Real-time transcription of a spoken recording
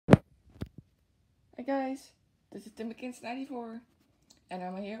Hi guys, this is Webkinz 94 and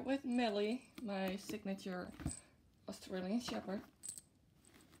I'm here with Millie, my signature Australian Shepherd.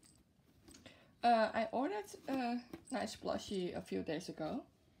 I ordered a nice plushie a few days ago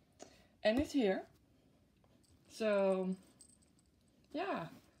and it's here. So yeah,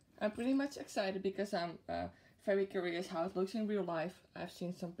 I'm pretty much excited because I'm very curious how it looks in real life. I've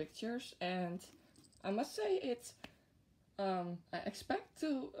seen some pictures and I must say it's I expect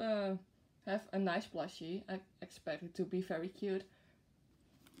to have a nice plushie. I expect it to be very cute.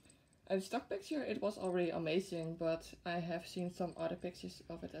 And the stock picture, it was already amazing, but I have seen some other pictures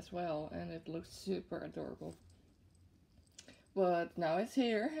of it as well and it looks super adorable. But now it's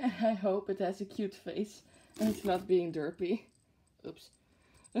here and I hope it has a cute face and it's not being derpy. Oops.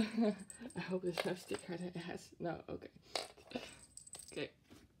 I hope there's no sticker that it has. No, okay. Okay.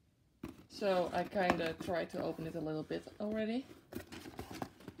 So I kinda tried to open it a little bit already.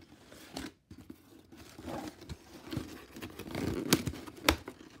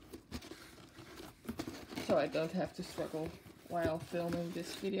 So I don't have to struggle while filming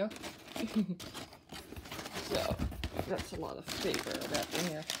this video. So that's a lot of paper wrapped in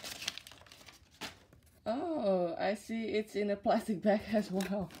here. Oh, I see it's in a plastic bag as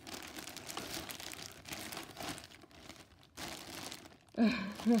well.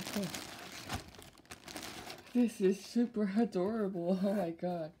 This is super adorable. Oh my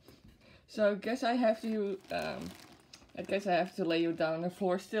god. So I guess I have to lay you down on the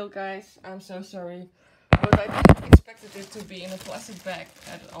floor still, guys. I'm so sorry. But I didn't expect it to be in a plastic bag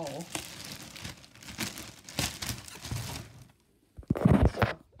at all. So,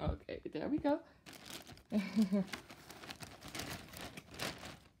 okay, there we go. There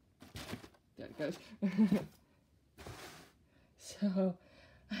it goes. So,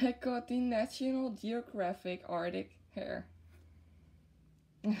 I got the National Geographic Arctic Hare.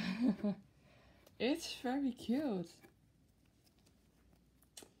 It's very cute.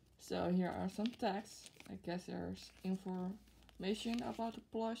 So here are some tags. I guess there's information about the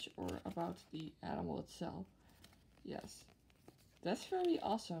plush or about the animal itself. Yes, that's very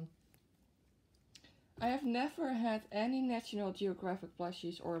awesome. I have never had any National Geographic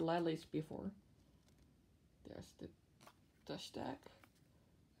plushies or lollies before. There's the touch tag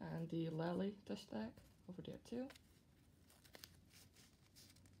and the lolly touch tag over there too.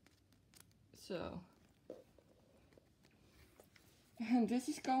 So, and this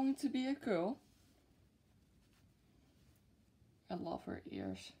is going to be a girl. I love her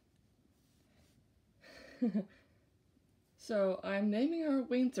ears. So I'm naming her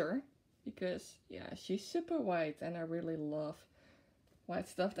Winter because yeah, she's super white and I really love white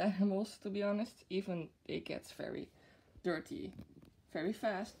stuffed animals, to be honest. Even it gets very dirty very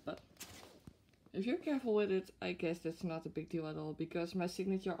fast, but if you're careful with it, I guess that's not a big deal at all because my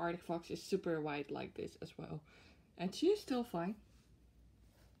signature Arctic fox is super white like this as well. And she is still fine.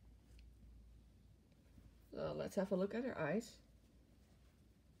 So let's have a look at her eyes.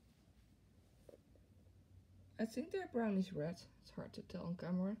 I think they're brownish red. It's hard to tell on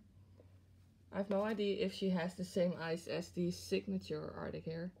camera. I have no idea if she has the same eyes as the signature Arctic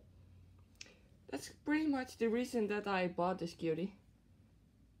Hare. That's pretty much the reason that I bought this cutie.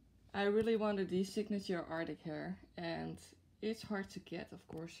 I really wanted the signature Arctic Hare and it's hard to get, of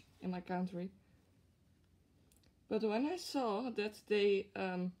course, in my country. But when I saw that they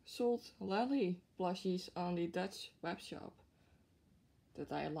sold lolly plushies on the Dutch web shop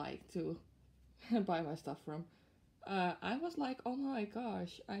that I like to buy my stuff from, I was like, oh my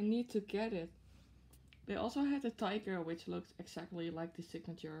gosh, I need to get it. They also had a tiger which looked exactly like the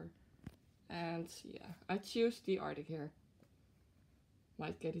signature. And yeah, I choose the Arctic Hare.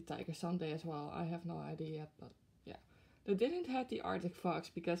 Might get the tiger someday as well, I have no idea yet, but yeah. They didn't have the Arctic fox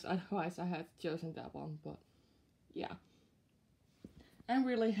because otherwise I had chosen that one, but yeah. I'm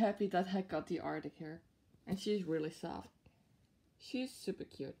really happy that I got the Arctic Hare. And she's really soft. She's super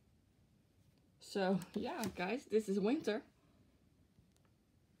cute. So yeah, guys, this is Winter.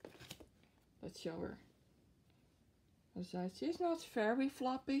 Let's show her. She's not very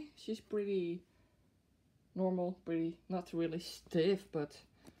floppy. She's pretty normal, pretty not really stiff, but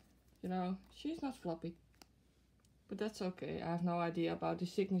you know, she's not floppy. But that's okay. I have no idea about the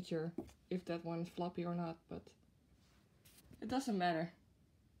signature, if that one is floppy or not, but it doesn't matter.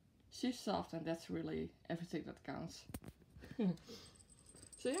 She's soft and that's really everything that counts.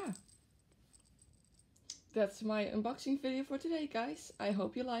 So yeah. That's my unboxing video for today, guys. I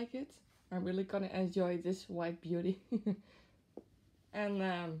hope you like it. I'm really gonna enjoy this white beauty.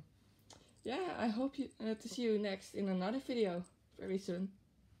 And yeah, I hope to see you next in another video very soon.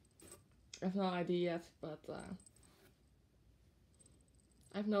 I have no idea yet, but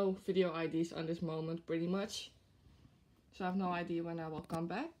I have no video ideas on this moment pretty much. So I have no idea when I will come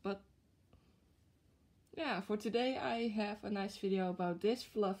back, but yeah, for today I have a nice video about this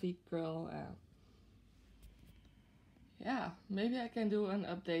fluffy girl. Yeah, maybe I can do an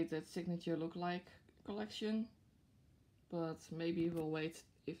updated signature lookalike collection, but maybe we'll wait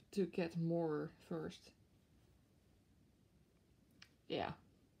to get more first. Yeah,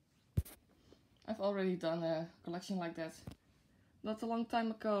 I've already done a collection like that not a long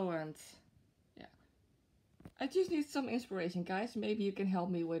time ago, and yeah, I just need some inspiration, guys. Maybe you can help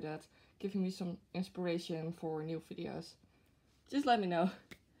me with that, giving me some inspiration for new videos. Just let me know.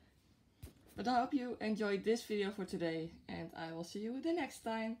 But I hope you enjoyed this video for today, and I will see you the next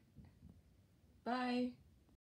time. Bye!